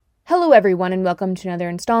Hello, everyone, and welcome to another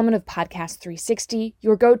installment of Podcast 360,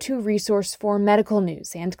 your go-to resource for medical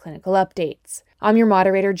news and clinical updates. I'm your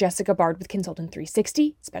moderator, Jessica Bard with Consultant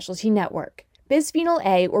 360 Specialty Network. Bisphenol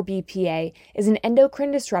A, or BPA, is an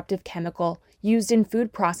endocrine disruptive chemical used in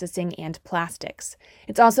food processing and plastics.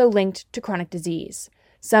 It's also linked to chronic disease.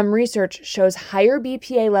 Some research shows higher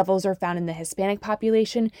BPA levels are found in the Hispanic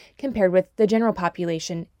population compared with the general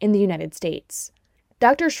population in the United States.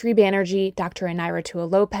 Dr. Sri Banerjee, Dr. Anira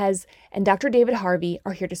Tua-Lopez, and Dr. David Harvey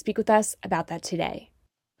are here to speak with us about that today.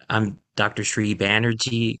 I'm Dr. Sri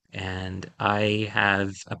Banerjee, and I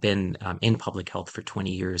have been in public health for 20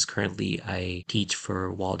 years. Currently, I teach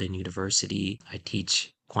for Walden University. I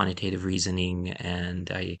teach quantitative reasoning and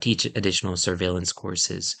I teach additional surveillance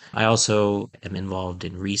courses. I also am involved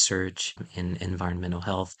in research in environmental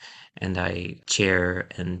health, and I chair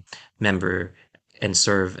and member and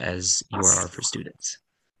serve as URR for students.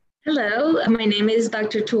 Hello, my name is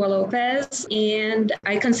Dr. Tua-Lopez, and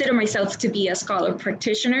I consider myself to be a scholar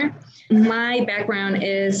practitioner. My background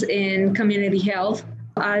is in community health.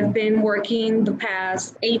 I've been working the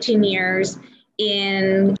past 18 years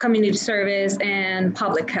in community service and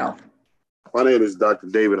public health. My name is Dr.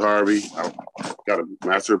 David Harvey. I've got a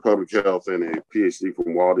Master of Public Health and a PhD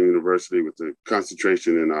from Walden University with a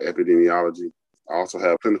concentration in epidemiology. I also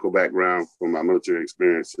have clinical background from my military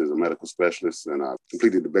experience as a medical specialist, and I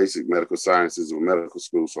completed the basic medical sciences of medical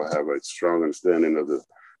school, so I have a strong understanding of the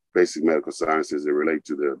basic medical sciences that relate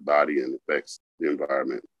to the body and affects the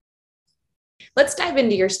environment. Let's dive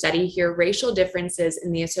into your study here, racial differences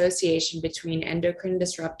in the association between endocrine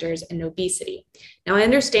disruptors and obesity. Now, I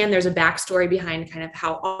understand there's a backstory behind kind of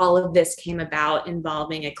how all of this came about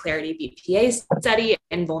involving a Clarity BPA study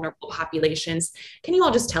in vulnerable populations. Can you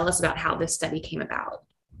all just tell us about how this study came about?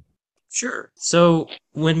 Sure. So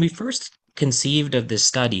when we first conceived of this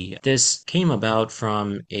study, this came about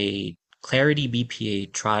from a Clarity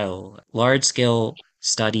BPA trial, large-scale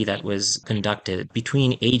study that was conducted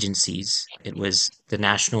between agencies. It was the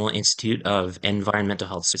National Institute of Environmental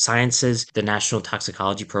Health Sciences, the National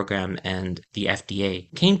Toxicology Program, and the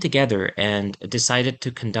FDA came together and decided to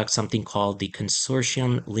conduct something called the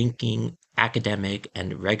Consortium Linking Academic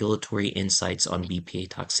and Regulatory Insights on BPA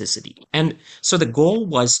Toxicity. And so the goal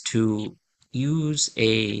was to use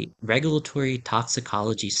a regulatory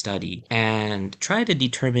toxicology study and try to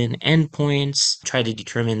determine endpoints, try to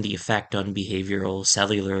determine the effect on behavioral,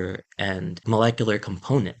 cellular, and molecular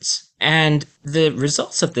components. And the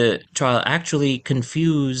results of the trial actually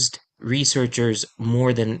confused researchers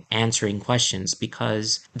more than answering questions,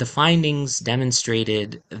 because the findings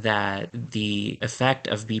demonstrated that the effect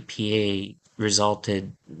of BPA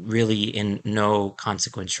resulted really in no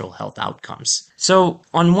consequential health outcomes. So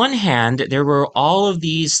on one hand, there were all of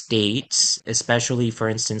these states, especially for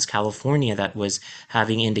instance California, that was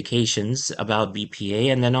having indications about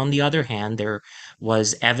BPA, and then on the other hand, there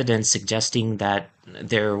was evidence suggesting that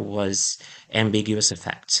there was ambiguous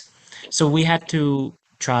effects. So we had to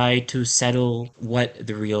try to settle what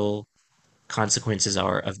the real consequences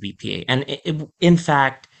are of BPA. And in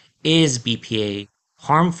fact, is BPA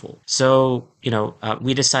harmful? So,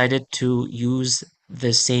 we decided to use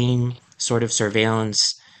the same sort of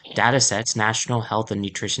surveillance data sets, National Health and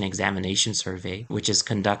Nutrition Examination Survey, which is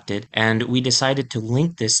conducted, and we decided to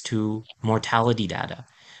link this to mortality data.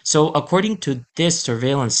 So according to this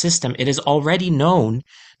surveillance system, it is already known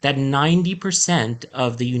that 90%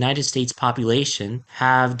 of the United States population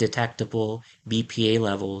have detectable BPA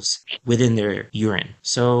levels within their urine.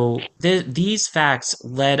 So these facts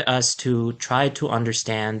led us to try to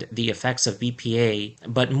understand the effects of BPA,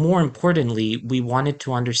 but more importantly, we wanted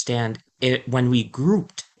to understand it when we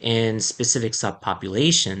grouped in specific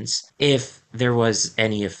subpopulations, if there was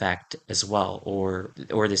any effect as well, or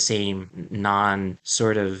the same non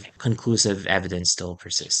sort of conclusive evidence still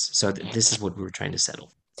persists. So this is what we were trying to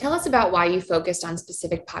settle. Tell us about why you focused on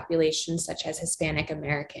specific populations such as Hispanic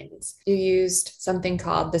Americans. You used something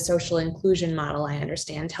called the social inclusion model, I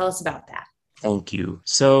understand. Tell us about that. Thank you.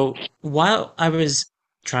 So while I was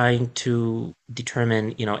trying to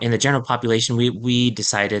determine, in the general population, we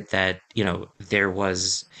decided that, there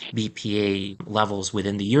was BPA levels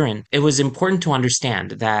within the urine. It was important to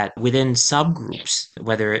understand that within subgroups,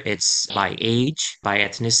 whether it's by age, by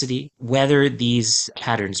ethnicity, whether these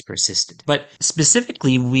patterns persisted. But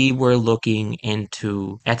specifically, we were looking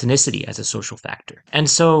into ethnicity as a social factor. And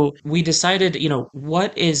so we decided,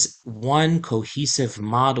 what is one cohesive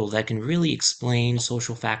model that can really explain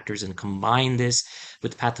social factors and combine this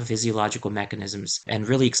with pathophysiological mechanisms and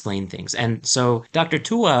really explain things. And so Dr.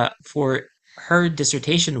 Tua, for her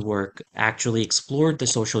dissertation work, actually explored the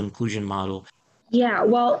social inclusion model. Yeah,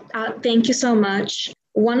 well, thank you so much.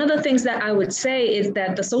 One of the things that I would say is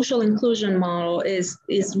that the social inclusion model is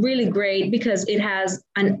really great because it has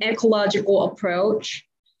an ecological approach.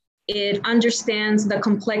 It understands the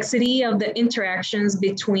complexity of the interactions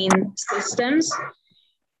between systems.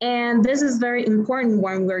 And this is very important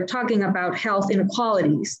when we're talking about health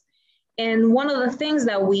inequalities. And one of the things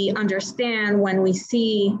that we understand when we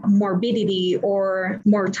see morbidity or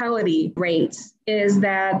mortality rates is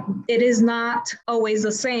that it is not always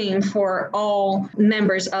the same for all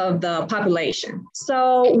members of the population.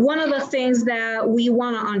 So one of the things that we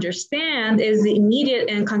want to understand is the immediate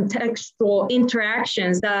and contextual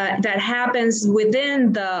interactions that happens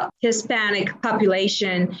within the Hispanic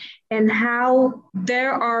population and how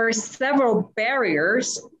there are several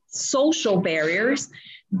barriers, social barriers,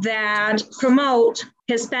 that promote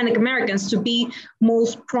Hispanic Americans to be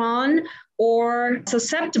most prone or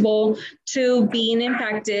susceptible to being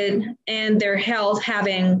impacted and their health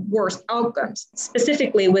having worse outcomes,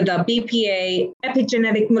 specifically with the BPA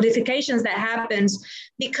epigenetic modifications that happens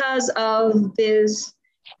because of these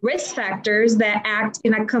risk factors that act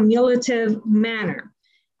in a cumulative manner.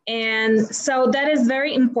 And so that is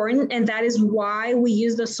very important. And that is why we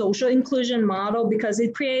use the social inclusion model, because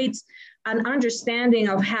it creates an understanding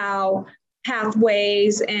of how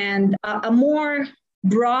pathways and a more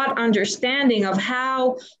broad understanding of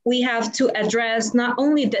how we have to address not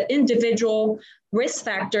only the individual risk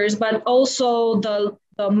factors, but also the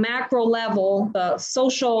macro level, the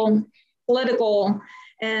social, political,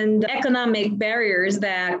 and economic barriers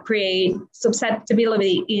that create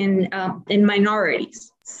susceptibility in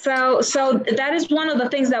minorities. So that is one of the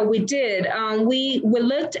things that we did. We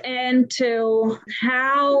looked into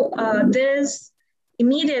how these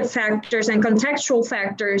immediate factors and contextual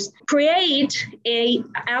factors create a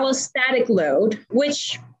allostatic load,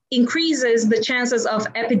 which increases the chances of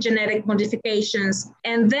epigenetic modifications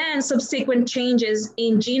and then subsequent changes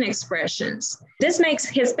in gene expressions. This makes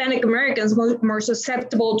Hispanic Americans more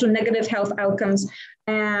susceptible to negative health outcomes,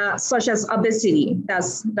 such as obesity.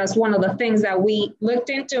 That's one of the things that we looked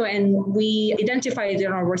into and we identified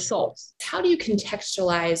in our results. How do you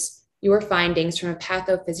contextualize your findings from a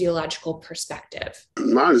pathophysiological perspective?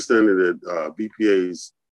 My understanding that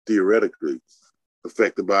BPAs theoretically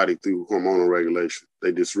affect the body through hormonal regulation.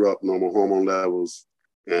 They disrupt normal hormone levels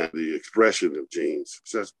and the expression of genes.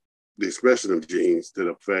 So that's the expression of genes that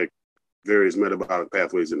affect various metabolic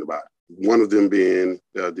pathways in the body. One of them being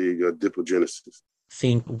the adipogenesis. I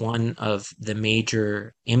think one of the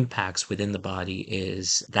major impacts within the body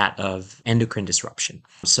is that of endocrine disruption.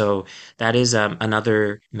 So that is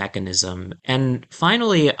another mechanism. And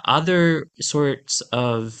finally, other sorts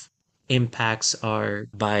of impacts are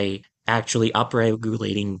by actually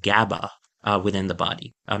upregulating GABA within the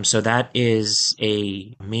body. So that is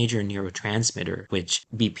a major neurotransmitter which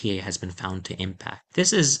BPA has been found to impact.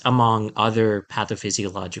 This is among other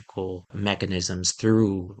pathophysiological mechanisms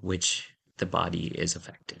through which the body is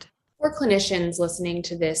affected. For clinicians listening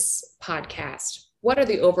to this podcast, what are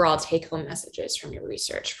the overall take-home messages from your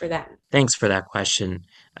research for them? Thanks for that question.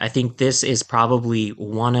 I think this is probably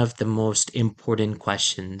one of the most important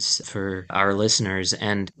questions for our listeners.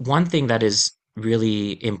 And one thing that is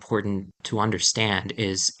really important to understand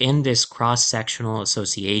is in this cross-sectional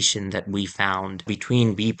association that we found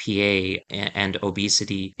between BPA and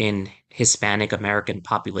obesity in Hispanic American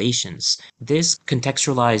populations, this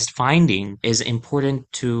contextualized finding is important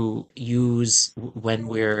to use when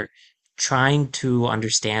we're trying to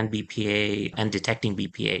understand BPA and detecting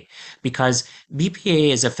BPA, because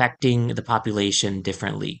BPA is affecting the population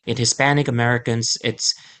differently. In Hispanic Americans,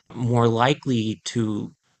 it's more likely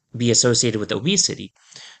to be associated with obesity.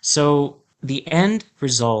 So the end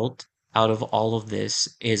result out of all of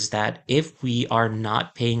this is that if we are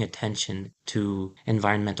not paying attention to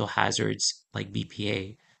environmental hazards like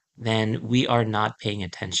BPA, then we are not paying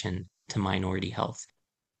attention to minority health.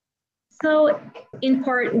 So in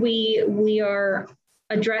part, we are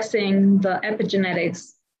addressing the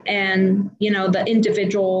epigenetics and, the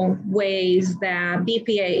individual ways that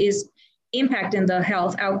BPA is impacting the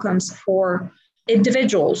health outcomes for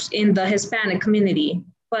individuals in the Hispanic community.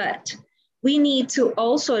 But we need to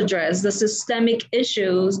also address the systemic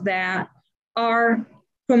issues that are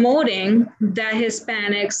promoting that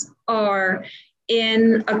Hispanics are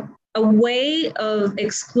in a way of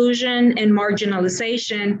exclusion and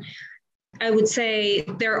marginalization. I would say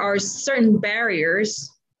there are certain barriers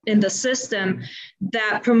in the system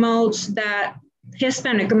that promotes that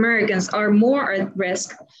Hispanic Americans are more at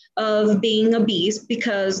risk of being obese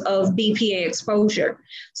because of BPA exposure.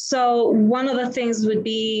 So one of the things would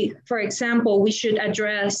be, for example, we should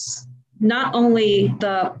address not only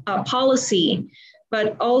the policy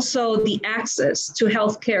but also the access to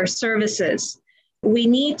healthcare services. We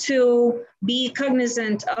need to be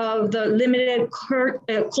cognizant of the limited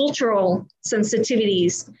cultural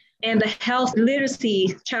sensitivities and the health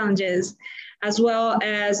literacy challenges, as well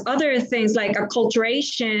as other things like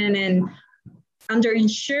acculturation and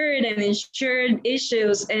underinsured and insured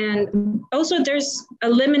issues. And also there's a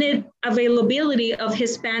limited availability of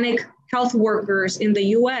Hispanic health workers in the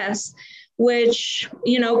US, which,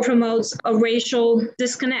 promotes a racial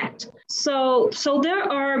disconnect. So there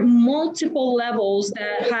are multiple levels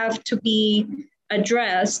that have to be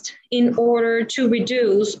addressed in order to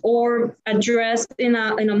reduce or address in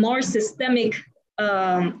a more systemic,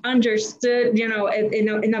 understood,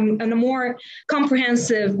 in a more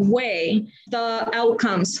comprehensive way, the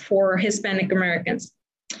outcomes for Hispanic Americans.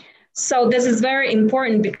 So this is very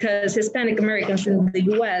important because Hispanic Americans in the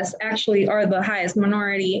US actually are the highest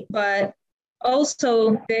minority, but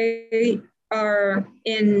also they are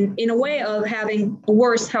in a way of having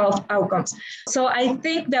worse health outcomes. So I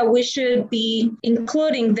think that we should be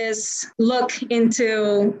including this look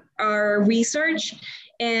into our research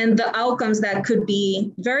and the outcomes that could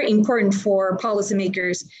be very important for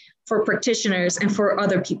policymakers, for practitioners, and for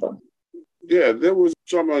other people. Yeah, there was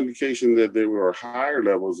some indication that there were higher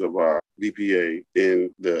levels of BPA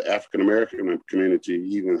in the African-American community,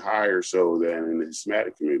 even higher so than in the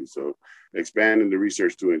Hispanic community. So expanding the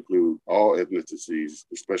research to include all ethnicities,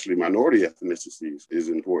 especially minority ethnicities, is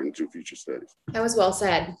important to future studies. That was well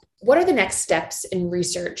said. What are the next steps in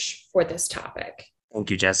research for this topic? Thank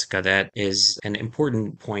you, Jessica. That is an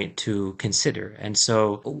important point to consider. And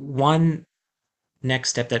so one next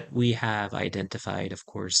step that we have identified, of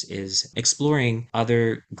course, is exploring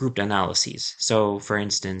other grouped analyses. So, for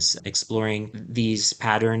instance, exploring these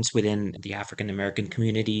patterns within the African American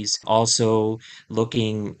communities, also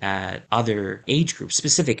looking at other age groups,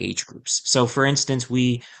 specific age groups. So, for instance,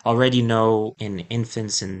 we already know in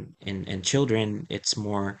infants and children, it's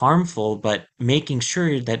more harmful, but making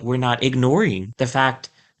sure that we're not ignoring the fact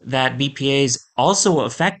that BPA is also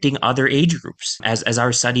affecting other age groups, as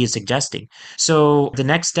our study is suggesting. So the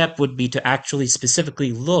next step would be to actually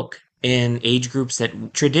specifically look in age groups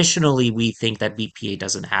that traditionally we think that BPA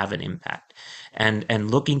doesn't have an impact, and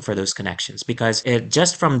looking for those connections. Because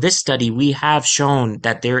just from this study, we have shown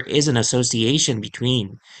that there is an association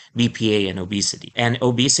between BPA and obesity. And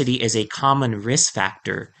obesity is a common risk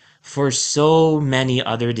factor for so many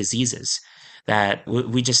other diseases, that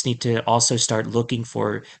we just need to also start looking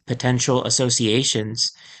for potential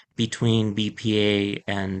associations between BPA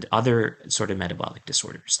and other sort of metabolic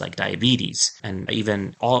disorders like diabetes and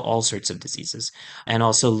even all sorts of diseases. And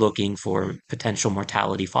also looking for potential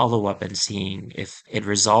mortality follow-up and seeing if it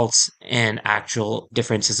results in actual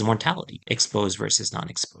differences in mortality, exposed versus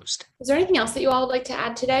non-exposed. Is there anything else that you all would like to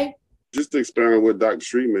add today? Just to expand on what Dr.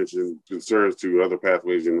 Sri mentioned, concerns to other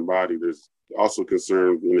pathways in the body, there's also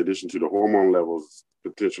concern, in addition to the hormone levels,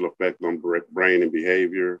 potential effect on brain and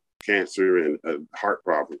behavior, cancer, and heart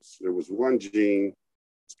problems. There was one gene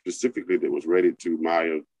specifically that was related to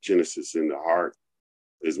myogenesis in the heart,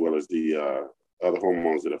 as well as the other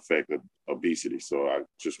hormones that affect obesity. So I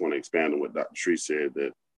just want to expand on what Dr. Sri said,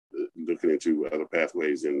 that looking into other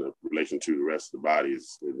pathways in relation to the rest of the body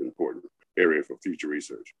is an important area for future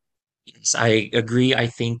research. Yes, I agree. I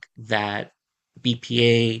think that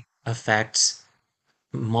BPA affects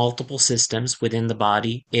multiple systems within the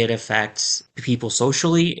body. It affects people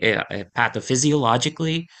socially,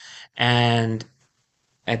 pathophysiologically, and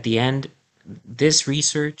at the end, this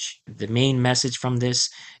research, the main message from this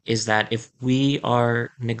is that if we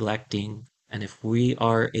are neglecting and if we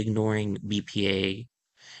are ignoring BPA,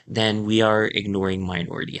 then we are ignoring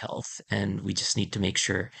minority health. And we just need to make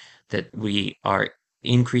sure that we are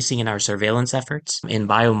increasing in our surveillance efforts in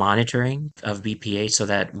biomonitoring of BPA so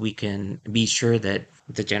that we can be sure that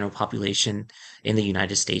the general population in the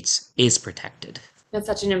United States is protected. That's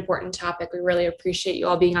such an important topic. We really appreciate you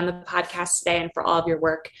all being on the podcast today and for all of your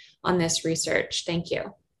work on this research. Thank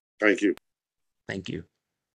you. Thank you. Thank you.